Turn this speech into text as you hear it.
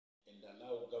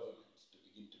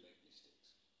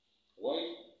Why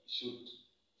should,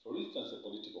 for instance, a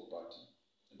political party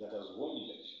that has won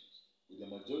elections with a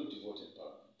majority vote in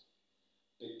parliament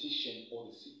petition all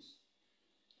the seats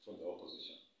from the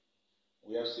opposition?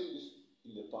 We have seen this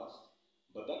in the past,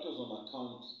 but that was on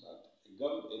account that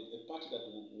a party that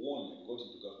won and got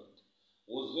into government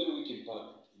was very weak in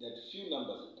parliament. It had few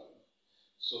numbers in parliament.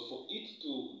 So for it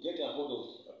to get a hold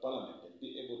of a parliament and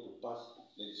be able to pass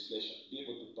legislation, be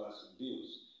able to pass bills,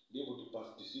 be able to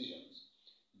pass decisions,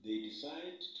 they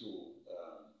decide to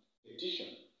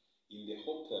petition in the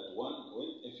hope that when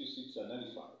a few seats are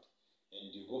nullified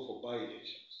and you go for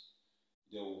by-elections,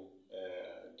 they will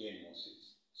gain more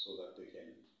seats so that they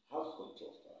can have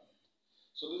control of parliament.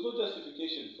 So there's no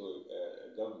justification for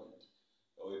a government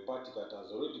or a party that has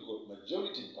already got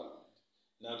majority in parliament.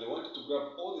 Now they want to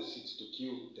grab all the seats to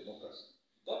kill democracy.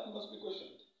 That must be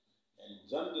questioned. And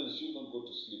Zambians should not go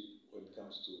to sleep when it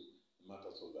comes to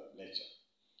matters of that nature.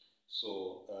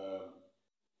 So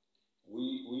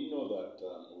we know that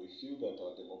we feel that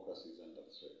our democracy is under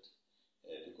threat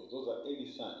because those are early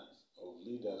signs of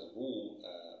leaders who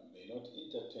may not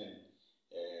entertain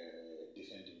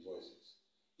dissenting voices.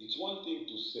 It's one thing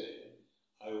to say,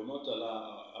 I won't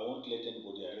let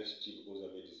anybody arrest you because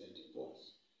of a dissenting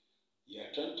voice. You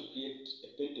are trying to create a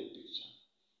painted picture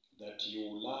that you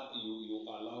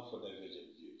allow for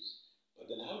divergent views. But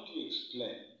then how do you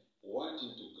explain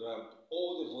wanting to grab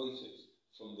all the voices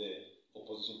from the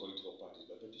opposition political parties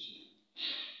by petitioning?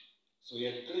 So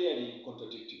you're clearly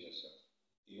contradicting yourself.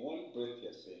 In one breath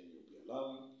you're saying you'll be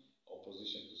allowing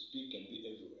opposition to speak and be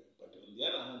everywhere. But on the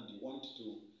other hand, you want to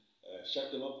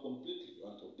shut them up completely. You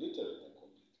want to obliterate them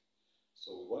completely.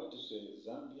 So we want to say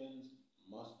Zambians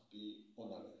must be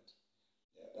on alert.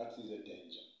 That is a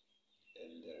danger.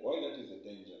 And why that is a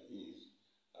danger is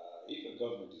if a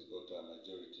government has got a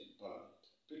majority in parliament,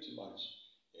 pretty much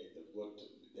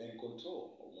they're in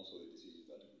control of most of the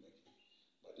decisions that we're making.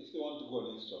 But if they want to go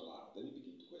an extra mile, then you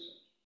begin to question.